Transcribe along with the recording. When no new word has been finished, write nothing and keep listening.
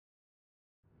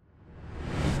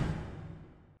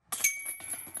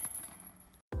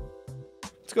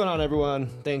What's going on, everyone?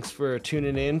 Thanks for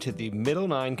tuning in to the middle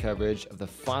nine coverage of the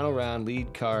final round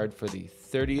lead card for the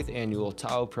 30th Annual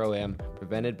Tahoe Pro-Am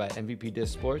presented by MVP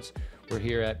Disc Sports. We're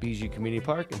here at Bijou Community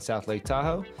Park in South Lake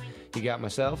Tahoe. You got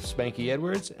myself, Spanky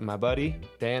Edwards, and my buddy,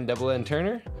 Dan Double N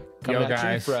Turner, coming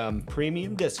at you from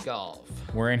Premium Disc Golf.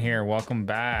 We're in here. Welcome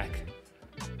back.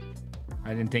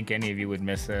 I didn't think any of you would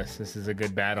miss this. This is a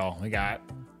good battle. We got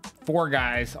 4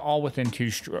 guys, all within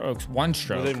 2 strokes. 1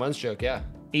 stroke. Within 1 stroke, yeah.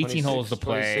 18 holes to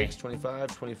play. 26,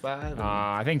 25, 25.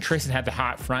 I think Tristan had the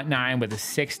hot front 9 with a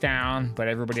 6 down, but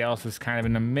everybody else was kind of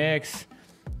in the mix.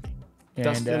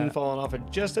 Dustin falling off it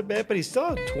just a bit, but he's still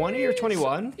at 20 or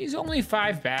 21. He's only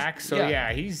 5 back, so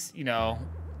yeah, he's, you know,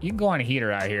 you can go on a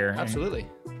heater out here. Absolutely.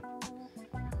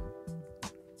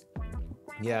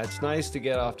 Yeah, it's nice to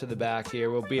get off to the back here.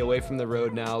 We'll be away from the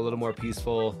road now, a little more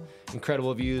peaceful.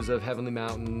 Incredible views of Heavenly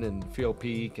Mountain and Field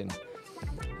Peak, and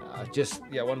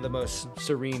one of the most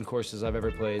serene courses I've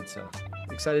ever played. So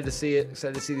excited to see it.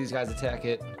 Excited to see these guys attack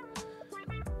it.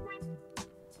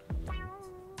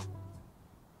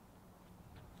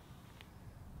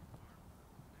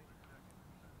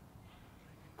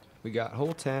 We got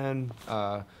hole 10,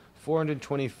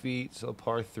 420 feet, so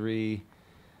par 3.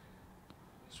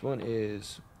 This one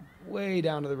is way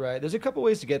down to the right. There's a couple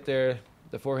ways to get there.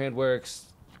 The forehand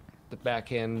works. The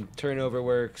backhand turnover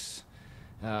works.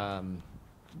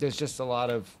 There's just a lot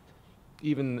of,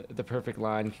 even the perfect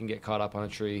line can get caught up on a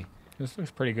tree. This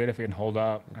looks pretty good if it can hold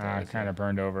up. Kind of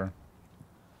burned over.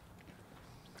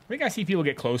 I think I see people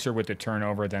get closer with the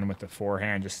turnover than with the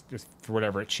forehand, just for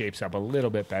whatever it shapes up a little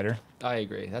bit better. I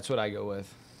agree. That's what I go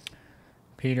with.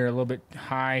 Peter a little bit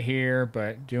high here,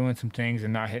 but doing some things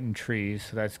and not hitting trees,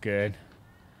 so that's good.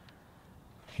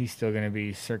 He's still going to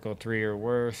be circle 3 or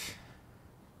worse.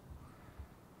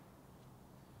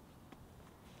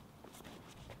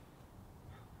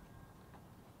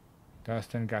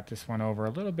 Dustin got this one over a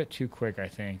little bit too quick, I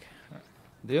think.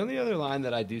 The only other line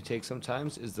that I do take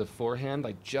sometimes is the forehand,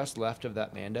 like just left of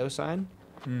that Mando sign,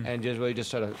 and just really just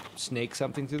try to snake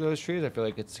something through those trees. I feel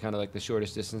like it's kind of like the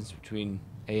shortest distance between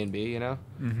A and B, you know?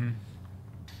 Mm-hmm.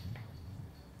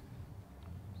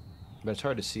 But it's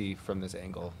hard to see from this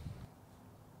angle.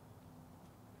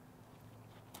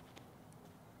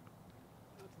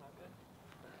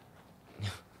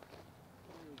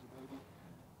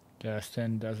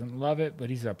 Dustin doesn't love it,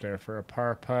 but he's up there for a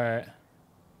par putt.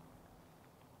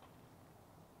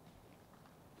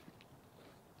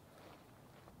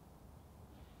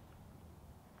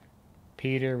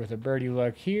 Peter with a birdie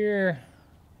look here.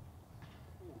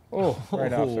 Oh,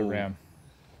 right off the rim.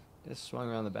 Just swung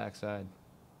around the backside.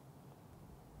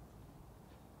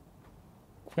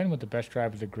 Quinn with the best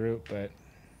drive of the group, but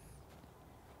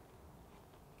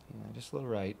yeah, just a little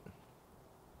right.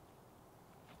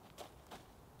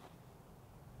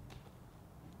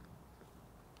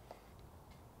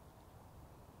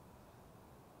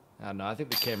 I don't know. I think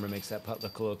the camera makes that putt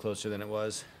look a little closer than it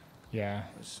was. Yeah.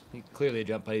 Clearly a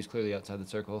jump putt. He's clearly outside the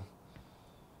circle.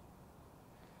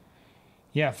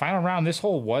 Yeah, final round. This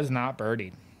hole was not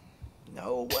birdied.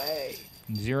 No way.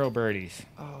 0 birdies.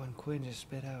 Oh, and Quinn just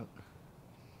spit out.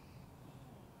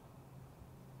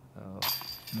 Oh.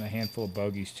 And a handful of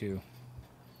bogeys, too.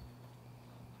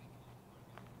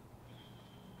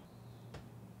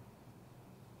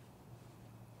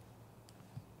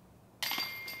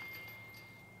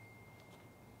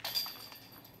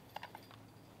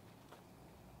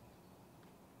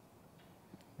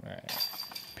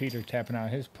 Peter tapping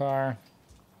out his par.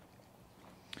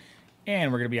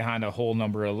 And we're going to be behind a hole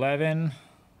number 11.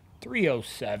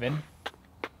 307.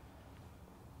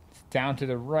 It's down to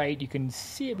the right. You can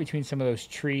see it between some of those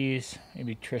trees.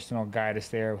 Maybe Tristan will guide us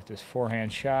there with this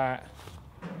forehand shot.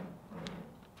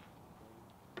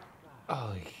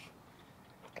 Oh,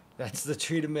 that's the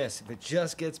tree to miss. If it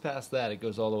just gets past that, it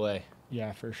goes all the way.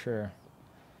 Yeah, for sure.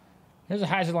 There's a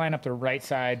hyzer line up the right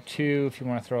side, too, if you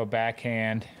want to throw a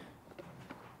backhand.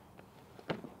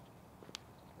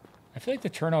 I feel like the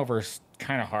turnover's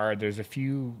kind of hard. There's a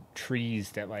few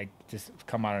trees that, like, just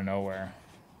come out of nowhere.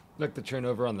 Like the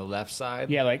turnover on the left side?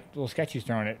 Yeah, like, well, Sketchy's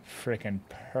throwing it freaking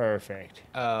perfect.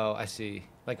 Oh, I see.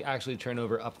 Like, actually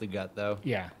turnover up the gut, though?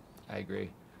 Yeah. I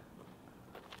agree.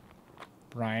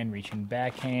 Bryan reaching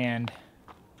backhand.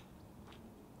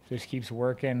 Just keeps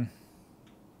working.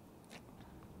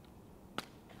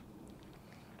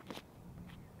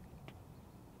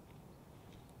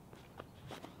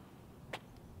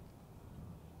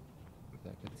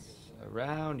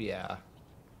 Around, yeah.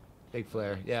 Big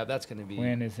flare. Yeah, that's going to be...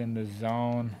 Quinn is in the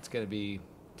zone. It's going to be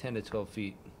 10 to 12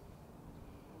 feet.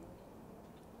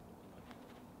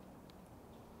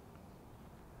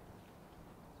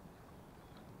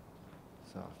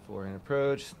 So forehand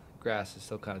approach. Grass is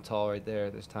still kind of tall right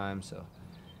there this time, so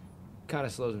kind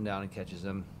of slows him down and catches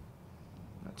him.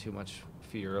 Not too much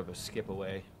fear of a skip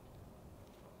away.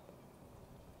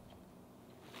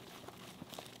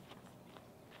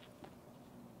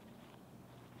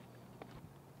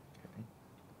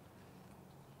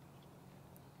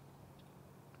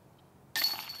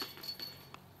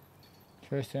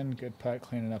 Tristan, good putt,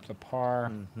 cleaning up the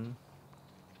par. Mm-hmm.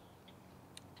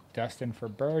 Dustin for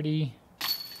birdie.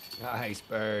 Nice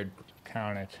bird.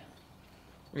 Count it.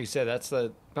 Like you said, that's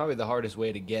probably the hardest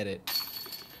way to get it,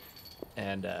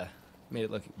 and made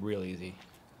it look real easy.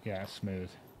 Yeah, smooth.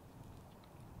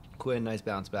 Quinn, nice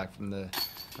bounce back from the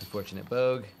unfortunate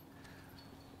bogue.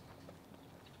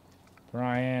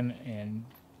 Bryan and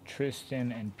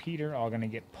Tristan and Peter all going to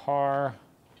get par.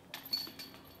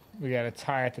 We got a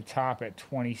tie at the top at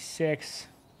 26.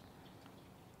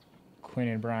 Quinn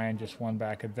and Bryan just one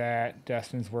back of that.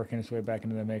 Dustin's working his way back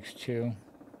into the mix too.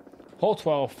 Hole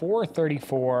 12,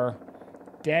 434.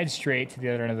 Dead straight to the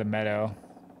other end of the meadow.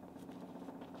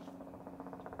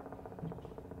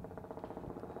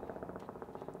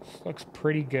 This looks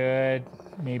pretty good.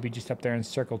 Maybe just up there in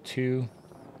circle 2.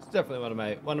 It's definitely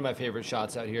one of my favorite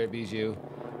shots out here at Bijou.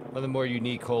 One of the more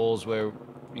unique holes where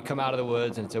you come out of the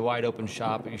woods and it's a wide open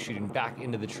shot, but you're shooting back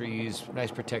into the trees.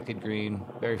 Nice protected green,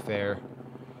 very fair.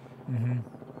 Mm-hmm.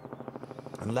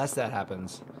 Unless that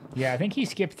happens. Yeah, I think he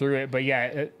skipped through it, but yeah,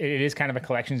 it is kind of a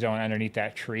collection zone underneath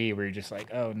that tree where you're just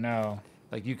like, oh no.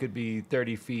 Like you could be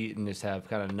 30 feet and just have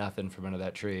kind of nothing from under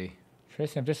that tree.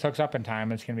 Tristan, if this hooks up in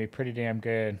time, it's going to be pretty damn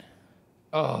good.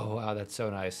 Oh, wow, that's so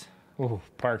nice. Ooh,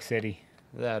 Park City.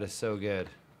 That is so good.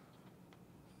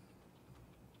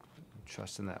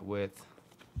 Trusting that width.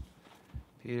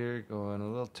 Peter going a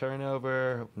little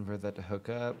turnover, hoping for that to hook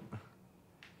up.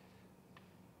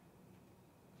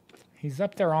 He's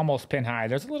up there almost pin high.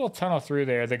 There's a little tunnel through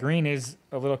there. The green is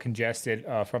a little congested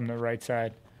from the right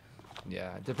side.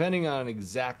 Yeah, depending on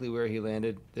exactly where he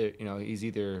landed, there, he's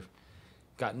either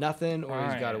got nothing or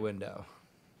he's got a window.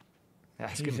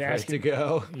 Asking for it to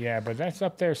go. Yeah, but that's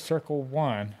up there, circle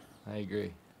 1. I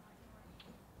agree.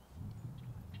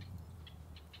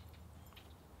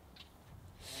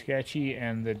 Sketchy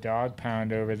and the dog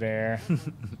pound over there.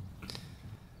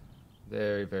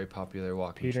 Very, very popular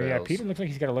walking Peter, trails. yeah, Peter looks like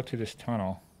he's got to look through this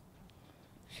tunnel.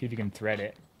 See if he can thread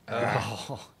it.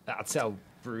 Oh, that's how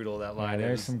brutal that line is.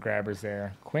 There's some grabbers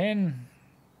there. Quinn,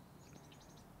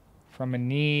 from a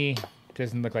knee,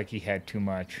 doesn't look like he had too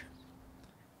much.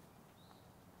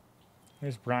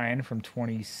 There's Bryan from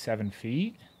 27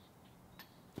 feet.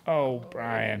 Oh,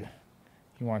 Bryan.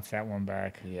 He wants that one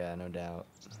back. Yeah, no doubt.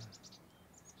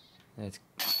 It's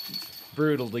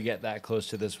brutal to get that close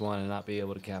to this one and not be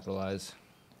able to capitalize.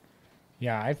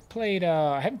 Yeah, I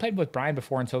haven't played with Bryan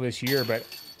before until this year, but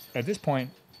at this point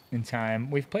in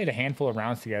time, we've played a handful of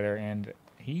rounds together, and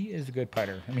he is a good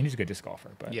putter. I mean, he's a good disc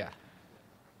golfer, but yeah,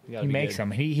 he makes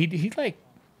them. He like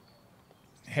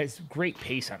has great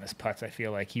pace on his putts. I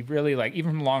feel like he really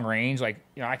even from long range. I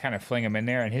kind of fling him in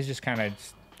there, and his just kind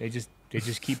of they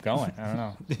just keep going. I don't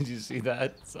know. Did you see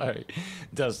that? Sorry.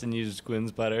 Dustin used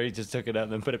Quinn's putter. He just took it out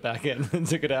and then put it back in and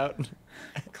took it out.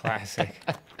 Classic.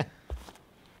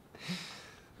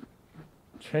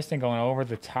 Tristan going over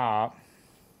the top.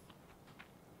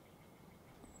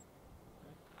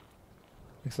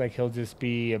 Looks like he'll just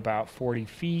be about 40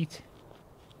 feet.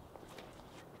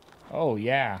 Oh,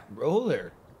 yeah.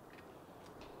 Roller.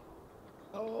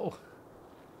 Oh.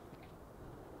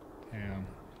 Damn.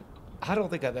 I don't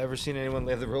think I've ever seen anyone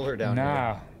lay the roller down here.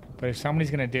 No, but if somebody's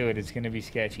going to do it, it's going to be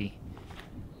sketchy.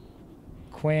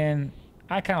 Quinn,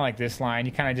 I kind of like this line.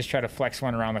 You kind of just try to flex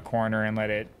one around the corner and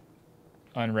let it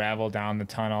unravel down the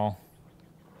tunnel.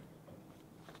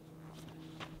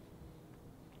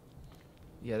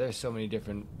 Yeah, there's so many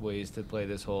different ways to play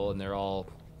this hole, and they're all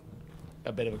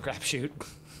a bit of a crapshoot.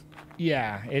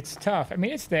 Yeah, it's tough. I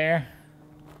mean, it's there.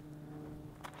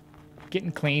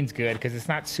 Getting clean's good because it's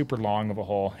not super long of a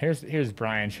hole. Here's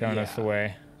Bryan showing us the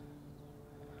way.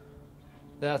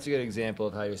 That's a good example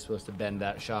of how you're supposed to bend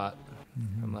that shot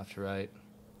from left to right.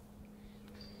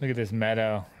 Look at this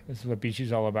meadow. This is what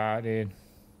Bijou's all about, dude.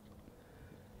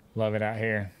 Love it out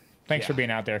here. Thanks for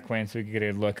being out there, Quinn, so we could get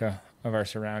a look of our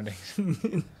surroundings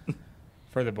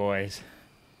for the boys.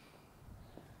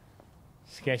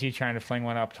 Sketchy trying to fling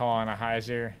one up tall on a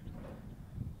hyzer.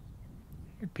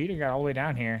 Peter got all the way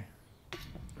down here.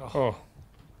 Oh.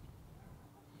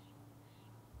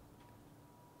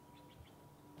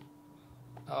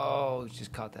 Oh,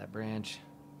 just caught that branch.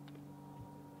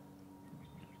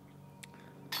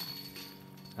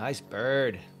 Nice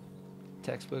bird.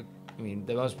 Textbook. I mean,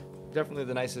 definitely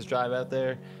the nicest drive out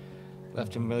there.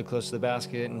 left him really close to the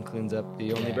basket and cleans up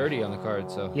the only birdie on the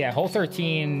card. So yeah, hole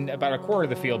 13, about a quarter of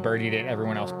the field birdied it.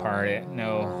 Everyone else parred it.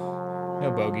 No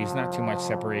bogeys. Not too much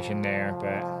separation there,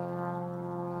 but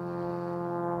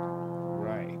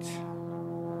right.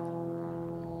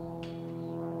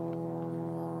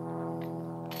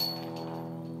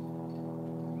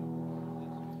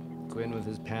 Quinn with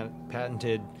his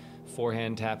patented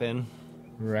forehand tap in.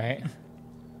 Right.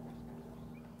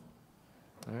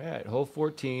 All right, hole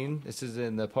 14. This is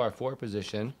in the par 4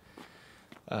 position.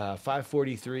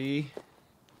 543,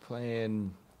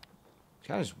 playing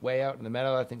kind of just way out in the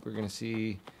meadow. I think we're going to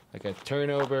see like a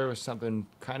turnover with something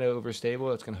kind of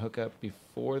overstable. It's going to hook up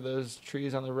before those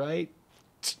trees on the right.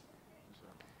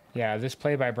 Yeah, this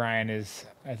play by Bryan is,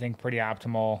 I think, pretty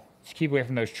optimal. Just keep away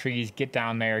from those trees. Get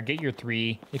down there. Get your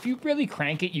 3. If you really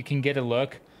crank it, you can get a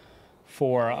look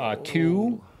for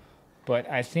 2. But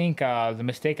I think the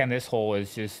mistake on this hole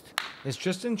is just... Is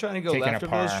Tristan trying to go left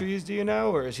of those trees, do you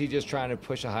know? Or is he just trying to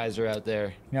push a hyzer out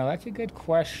there? No, that's a good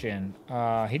question.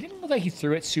 He didn't look like he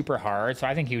threw it super hard, so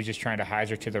I think he was just trying to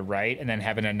hyzer to the right and then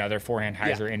having another forehand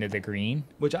hyzer into the green.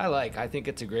 Which I like. I think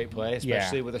it's a great play,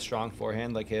 especially with a strong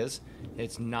forehand like his.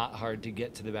 It's not hard to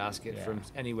get to the basket from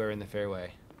anywhere in the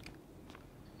fairway.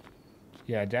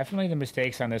 Yeah, definitely the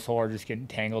mistakes on this hole are just getting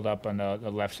tangled up on the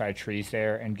left side trees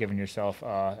there and giving yourself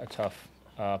a tough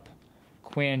up.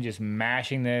 Quinn just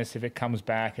mashing this. If it comes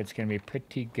back, it's going to be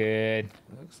pretty good.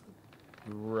 Looks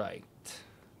right.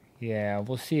 Yeah,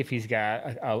 we'll see if he's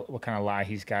got what kind of lie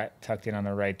he's got tucked in on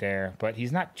the right there. But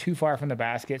he's not too far from the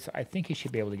basket, so I think he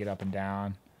should be able to get up and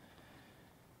down.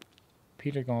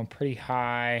 Peter going pretty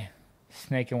high,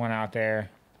 snaking one out there.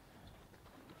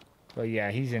 But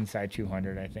yeah, he's inside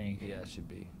 200, I think. Yeah, it should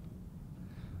be.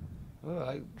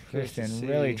 Oh, Tristan,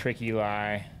 really tricky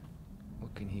lie.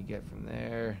 What can he get from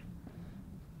there?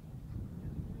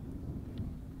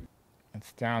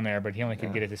 It's down there, but he only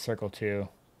could get it to circle 2.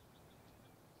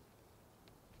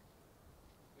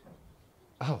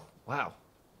 Oh, wow.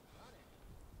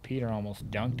 Peter almost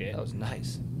dunked it. That was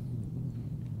nice.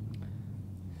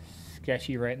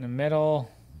 Sketchy right in the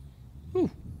middle. Whew.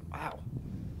 Wow.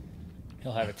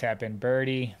 He'll have a tap-in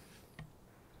birdie.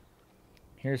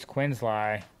 Here's Quinn's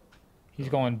lie. He's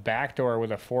going backdoor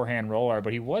with a forehand roller,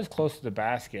 but he was close to the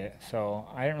basket, so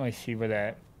I didn't really see where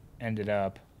that ended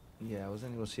up. Yeah, I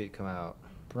wasn't able to see it come out.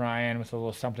 Bryan with a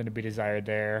little something to be desired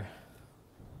there.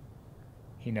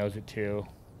 He knows it too.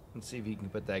 Let's see if he can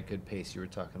put that good pace you were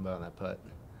talking about on that putt.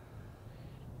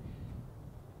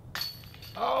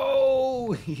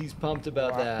 Oh, he's pumped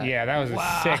about that. Yeah, that was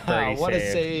a sick birdie what save.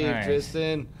 A save, nice.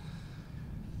 Tristan.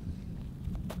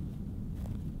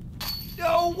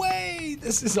 No way!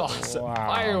 This is awesome. Wow.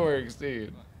 Fireworks,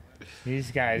 dude. These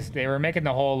guys, they were making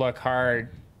the hole look hard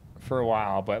for a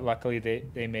while, but luckily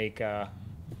they make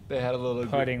they had a little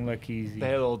putting look easy. They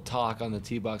had a little talk on the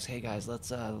tee box. Hey guys,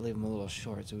 let's leave them a little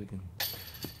short so we can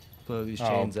blow these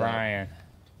chains out. Bryan.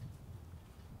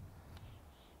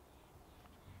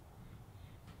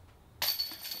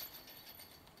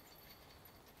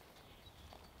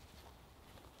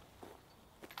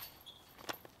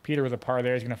 Peter with a par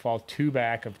there is going to fall 2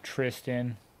 back of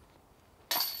Tristan.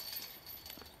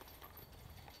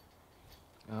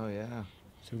 Oh, yeah.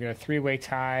 So we got a 3-way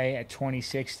tie at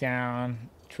 26 down.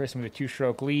 Tristan with a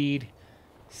 2-stroke lead.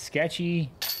 Sketchy,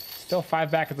 still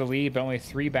 5 back of the lead, but only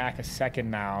 3 back a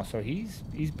second now. So he's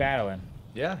battling.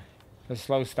 Yeah. It's a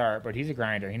slow start, but he's a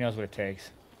grinder. He knows what it takes.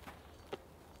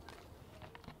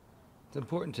 It's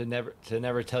important to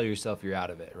never tell yourself you're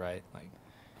out of it, right? Like.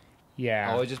 Yeah.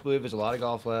 I always just believe there's a lot of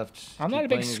golf left. I'm not a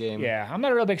big I'm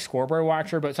not a real big scoreboard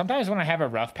watcher, but sometimes when I have a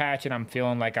rough patch and I'm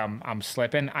feeling like I'm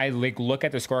slipping, I look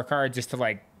at the scorecard just to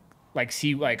like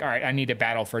see all right, I need to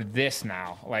battle for this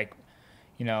now. Like,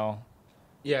 you know.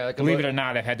 Yeah, like believe it or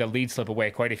not, I've had the lead slip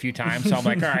away quite a few times. So I'm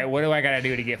like, all right, what do I got to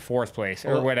do to get 4th place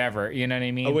or whatever? You know what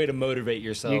I mean? A way to motivate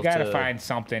yourself. You got to find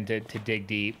something to dig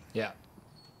deep. Yeah.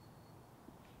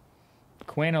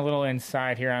 Quinn a little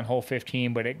inside here on hole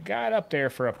 15, but it got up there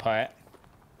for a putt.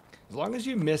 As long as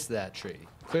you miss that tree.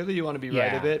 Clearly you want to be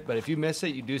right of it, but if you miss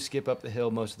it, you do skip up the hill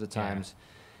most of the times.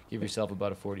 Give yourself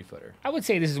about a 40-footer. I would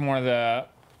say this is one of the,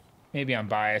 maybe I'm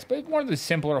biased, but one of the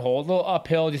simpler holes. A little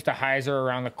uphill, just a hyzer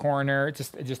around the corner.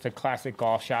 Just a classic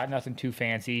golf shot, nothing too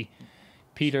fancy.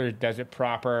 Peter does it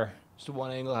proper. Just a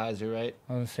 1-angle hyzer, right?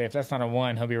 I was going to say, if that's not a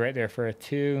 1, he'll be right there for a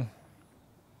 2.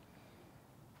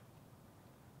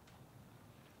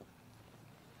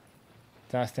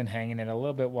 Dustin hanging it a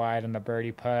little bit wide on the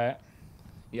birdie putt.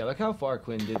 Yeah, look how far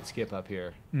Quinn did skip up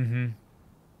here. Mm-hmm.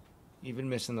 Even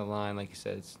missing the line, like you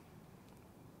said.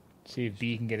 See if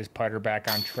B can get his putter back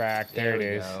on track. There it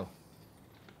is. Go.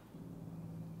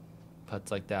 putts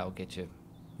like that will get you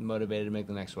motivated to make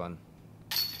the next one.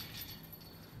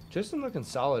 Tristan looking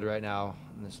solid right now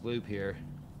in this loop here.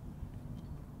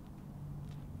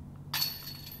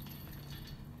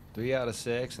 3 out of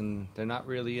 6, and they're not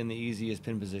really in the easiest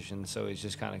pin position, so he's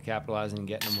just kind of capitalizing and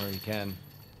getting them where he can.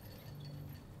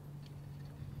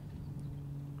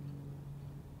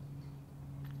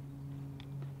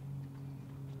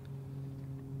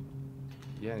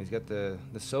 Yeah, and he's got the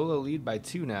solo lead by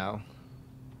 2 now.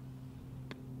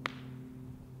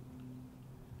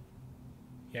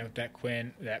 Yeah, with that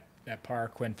Quinn, that par,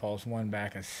 Quinn falls 1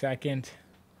 back a second.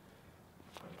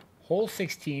 Hole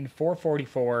 16,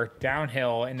 444,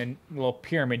 downhill in the little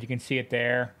pyramid. You can see it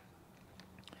there.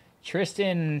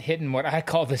 Tristan hitting what I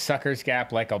call the sucker's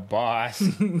gap like a boss.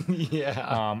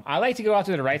 Yeah. I like to go out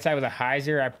to the right side with a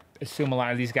hyzer. I assume a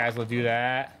lot of these guys will do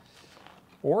that.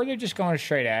 Or they're just going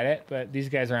straight at it. But these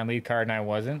guys are on lead card and I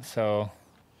wasn't, so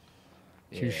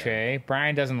touche. Yeah.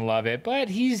 Bryan doesn't love it, but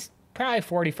he's probably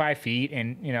 45 feet,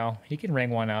 and, you know, he can ring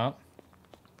one up.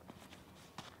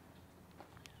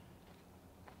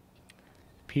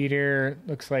 Peter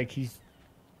looks like he's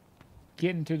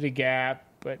getting through the gap,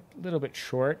 but a little bit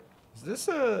short. This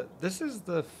is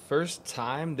the first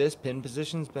time this pin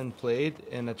position's been played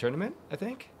in a tournament, I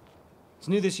think. It's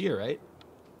new this year, right?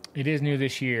 It is new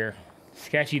this year.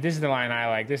 Sketchy. This is the line I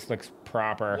like. This looks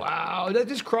proper. Wow, did that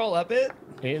just crawl up it?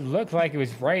 It looked like it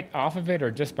was right off of it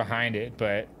or just behind it,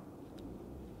 but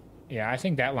yeah, I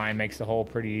think that line makes the hole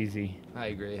pretty easy. I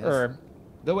agree. Or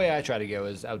the way I try to go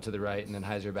is out to the right and then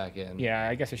hyzer back in. Yeah,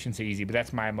 I guess I shouldn't say easy, but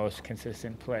that's my most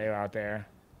consistent play out there.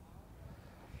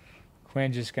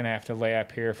 Quinn just going to have to lay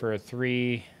up here for a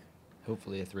 3.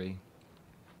 Hopefully a 3.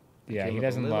 Yeah, he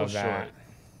doesn't love that.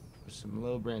 With some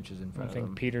low branches in front of him. I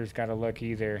don't think Peter's got to look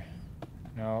either.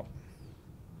 No.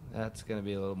 That's going to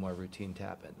be a little more routine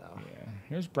tap-in, though. Yeah.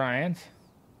 Here's Bryan's.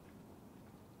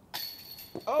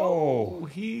 Oh,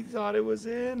 he thought it was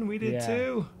in. We did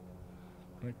too.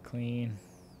 Look clean.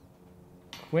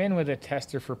 Quinn with a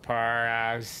tester for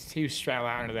par. He was straddled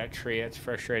out into that tree. That's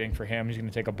frustrating for him. He's going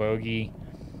to take a bogey.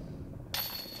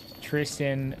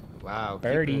 Tristan. Wow,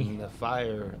 birdie. Keeping the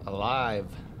fire alive.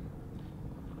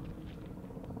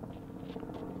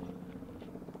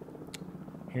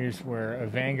 Here's where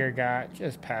Evanger got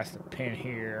just past the pin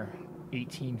here.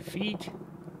 18 feet.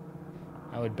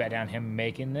 I would bet on him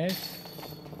making this.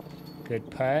 Good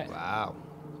putt. Wow.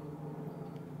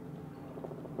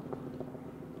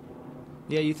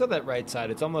 Yeah, you throw that right side.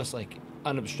 It's almost like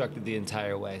unobstructed the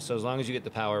entire way. So as long as you get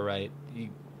the power right,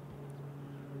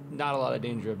 not a lot of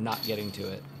danger of not getting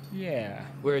to it. Yeah.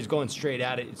 Whereas going straight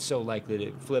at it, it's so likely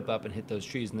to flip up and hit those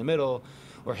trees in the middle,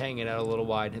 or hang it out a little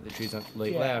wide, hit the trees on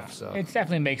late left. So it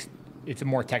definitely makes it's a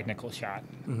more technical shot.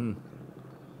 Mm-hmm.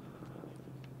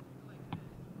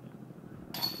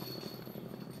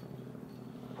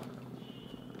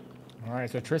 All right,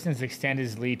 so Tristan's extended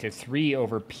his lead to 3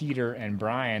 over Peter and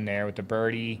Bryan there with the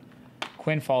birdie.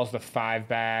 Quinn falls to 5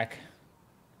 back.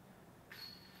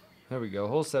 There we go.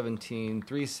 Hole 17,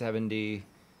 370,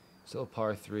 still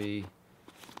par 3.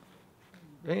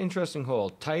 Very interesting hole.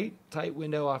 Tight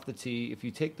window off the tee. If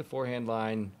you take the forehand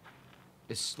line,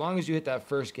 as long as you hit that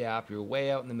first gap, you're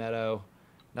way out in the meadow,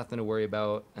 nothing to worry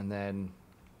about, and then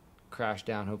crash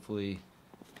down, hopefully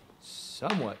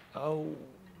somewhat. Oh,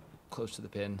 close to the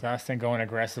pin. Dustin going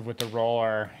aggressive with the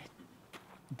roller.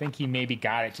 I think he maybe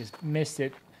got it, just missed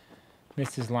it.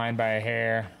 Missed his line by a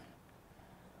hair.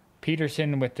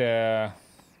 Peterson with the,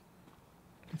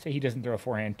 I'd say he doesn't throw a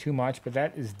forehand too much, but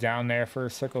that is down there for a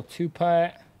circle 2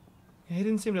 putt. Yeah, he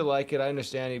didn't seem to like it. I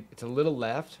understand it's a little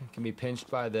left. It can be pinched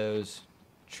by those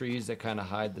trees that kind of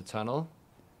hide the tunnel.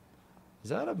 Is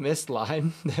that a missed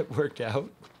line that worked out?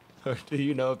 Or do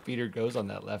you know if Peter goes on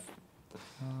that left?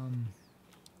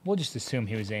 We'll just assume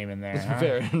he was aiming there. Huh?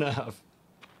 Fair enough.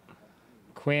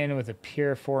 Quinn with a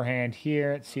pure forehand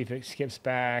here. Let's see if it skips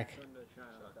back.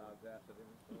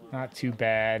 Not too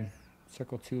bad.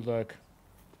 Circle 2 look.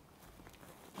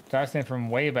 Dustin from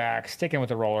way back, sticking with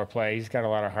the roller play. He's got a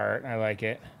lot of heart. I like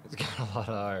it. He's got a lot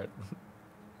of heart.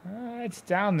 It's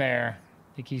down there.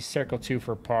 I think he's circle 2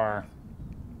 for par.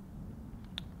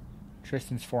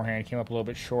 Tristan's forehand came up a little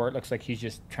bit short. Looks like he's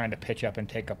just trying to pitch up and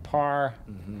take a par.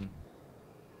 Mm-hmm.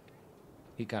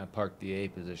 He kind of parked the A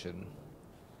position.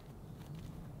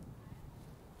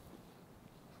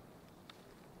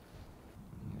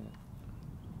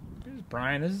 Here's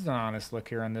Bryan. This is an honest look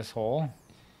here on this hole.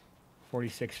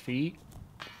 46 feet.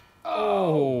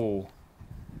 Oh!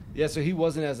 Yeah, so he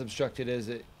wasn't as obstructed as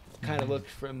it kind of looked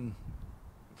from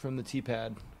the tee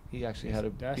pad. He actually had a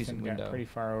Dustin decent got window. pretty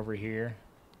far over here.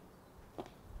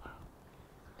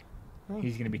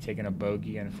 He's going to be taking a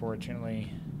bogey,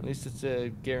 unfortunately. At least it's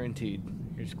guaranteed.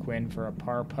 Here's Quinn for a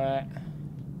par putt.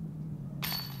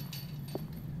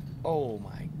 Oh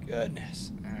my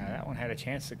goodness. That one had a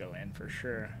chance to go in for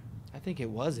sure. I think it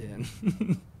was in.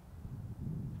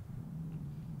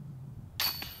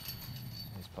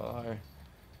 Nice par.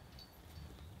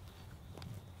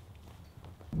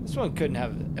 This one couldn't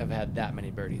have had that many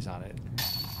birdies on it.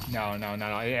 No.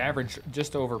 It averaged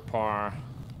just over par.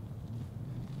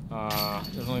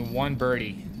 There's only one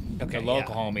birdie. Okay, the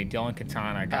local homie, Dylan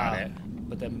Katana, got it.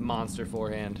 With that monster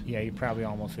forehand. Yeah, he probably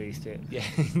almost aced it. Yeah.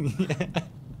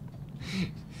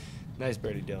 Nice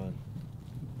birdie, Dylan.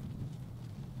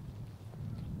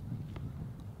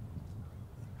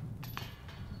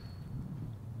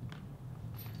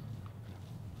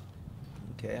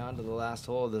 Okay, on to the last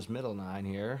hole of this middle 9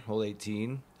 here, hole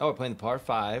 18. Oh, we're playing the par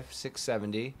 5,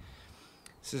 670.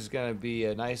 This is going to be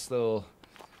a nice little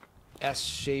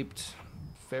S-shaped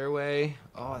fairway.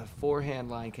 Oh, the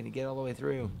forehand line. Can you get all the way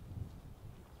through?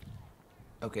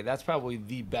 Okay, that's probably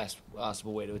the best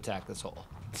possible way to attack this hole.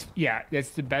 Yeah, that's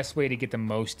the best way to get the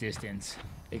most distance.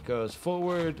 It goes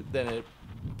forward, then it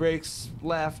breaks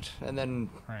left, and then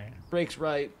breaks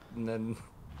right, and then...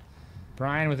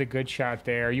 Bryan with a good shot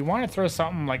there. You want to throw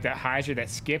something like that hyzer that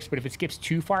skips, but if it skips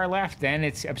too far left, then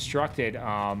it's obstructed.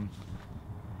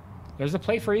 There's a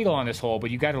play for eagle on this hole,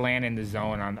 but you got to land in the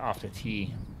zone off the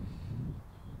tee.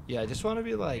 Yeah, I just want to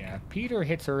be like... Yeah, Peter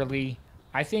hits early.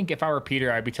 I think if I were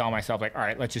Peter, I'd be telling myself, like, all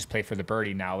right, let's just play for the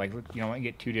birdie now. Like, you don't want to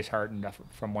get too disheartened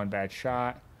from one bad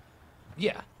shot.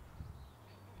 Yeah.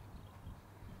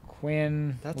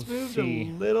 Quinn, that's moved a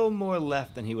little more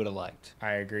left than he would have liked.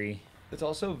 I agree. It's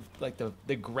also like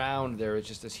the ground there is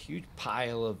just this huge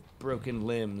pile of broken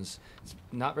limbs. It's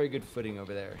not very good footing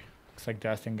over there. Looks like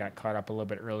Dustin got caught up a little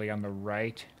bit early on the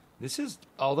right. This is,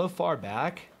 although far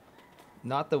back,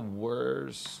 not the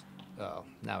worst. Oh,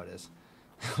 now it is.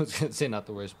 I was going to say not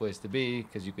the worst place to be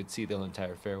because you could see the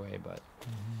entire fairway, but...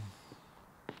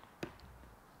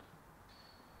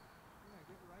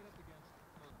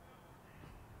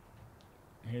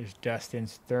 Here's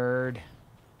Dustin's third.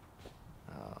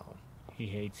 Oh. He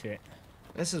hates it.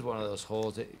 This is one of those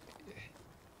holes that,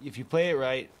 if you play it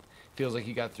right, feels like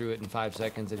you got through it in 5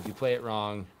 seconds, and if you play it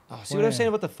wrong... Oh, see what I'm saying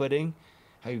about the footing?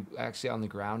 How you actually on the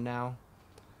ground now?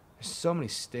 There's so many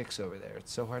sticks over there.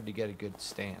 It's so hard to get a good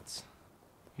stance.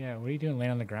 Yeah, what are you doing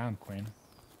laying on the ground, Quinn?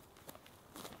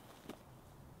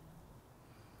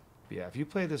 Yeah, if you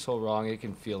play this hole wrong, it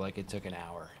can feel like it took an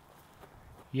hour.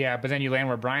 Yeah, but then you land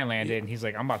where Bryan landed, and he's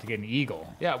like, I'm about to get an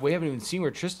eagle. Yeah, we haven't even seen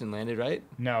where Tristan landed, right?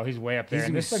 No, he's way up there,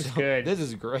 and this looks good. This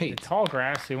is great. It's tall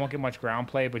grass, so you won't get much ground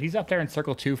play, but he's up there in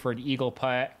circle 2 for an eagle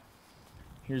putt.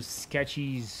 Here's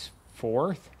Sketchy's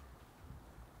fourth.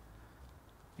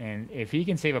 And if he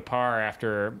can save a par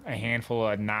after a handful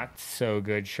of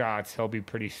not-so-good shots, he'll be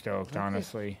pretty stoked,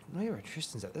 honestly. No, you're right.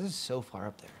 Tristan's up. This is so far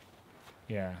up there.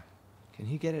 Yeah. Can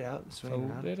he get it out and swing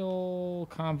around? A little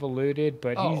convoluted,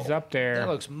 but he's up there. That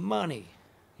looks money.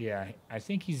 Yeah, I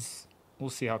think he's...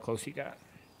 We'll see how close he got.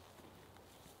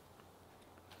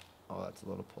 Oh, that's a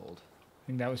little pulled. I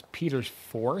think that was Peter's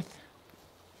fourth.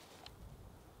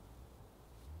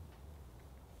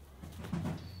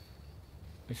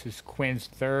 This is Quinn's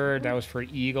third. That was for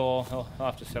eagle. He'll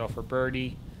have to settle for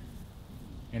birdie.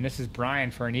 And this is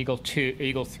Bryan for an eagle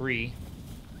 3.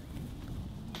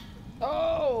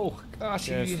 Oh gosh,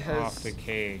 he has off the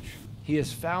cage. He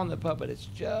has found the putt, but it's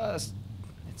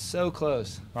so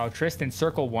close. Wow, Tristan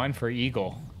circle 1 for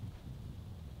eagle.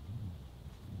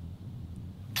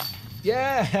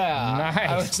 Yeah, nice.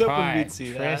 I was hoping we'd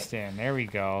see Tristan, there we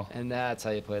go. And that's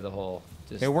how you play the hole.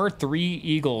 There were 3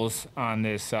 eagles on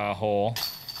this hole.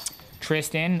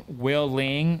 Tristan, Will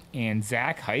Ling, and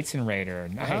Zach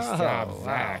Heitzenrader. Nice job,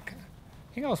 Zach.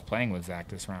 I think I was playing with Zach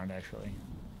this round, actually.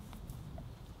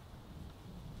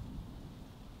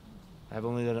 I've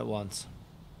only done it once.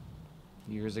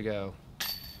 Years ago.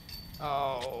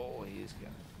 Oh, he's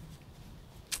gonna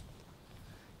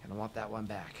want that one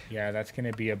back. Yeah, that's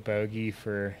gonna be a bogey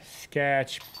for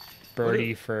Sketch,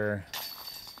 birdie for...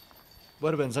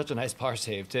 Would have been such a nice par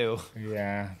save, too.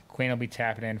 Yeah, Quinn will be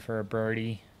tapping in for a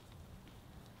birdie.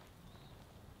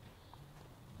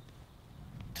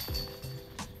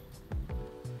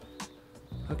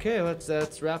 Okay,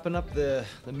 that's wrapping up the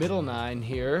middle 9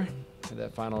 here for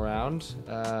that final round.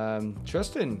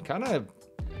 Tristan, kind of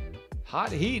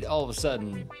hot heat all of a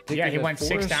sudden. Yeah, he went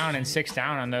 6 down and 6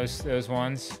 down on those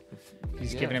ones.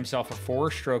 He's giving himself a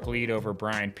 4-stroke lead over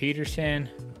Bryan Peterson.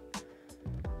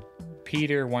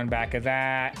 Peter one back of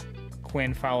that.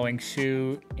 Quinn following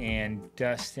suit, and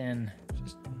Dustin.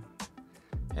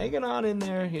 hanging on in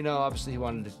there. You know, obviously he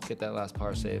wanted to get that last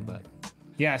par save, but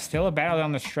yeah, still a battle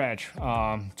down the stretch.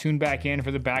 Tune back in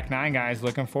for the back nine, guys.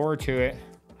 Looking forward to it.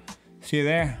 See you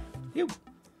there. Yep.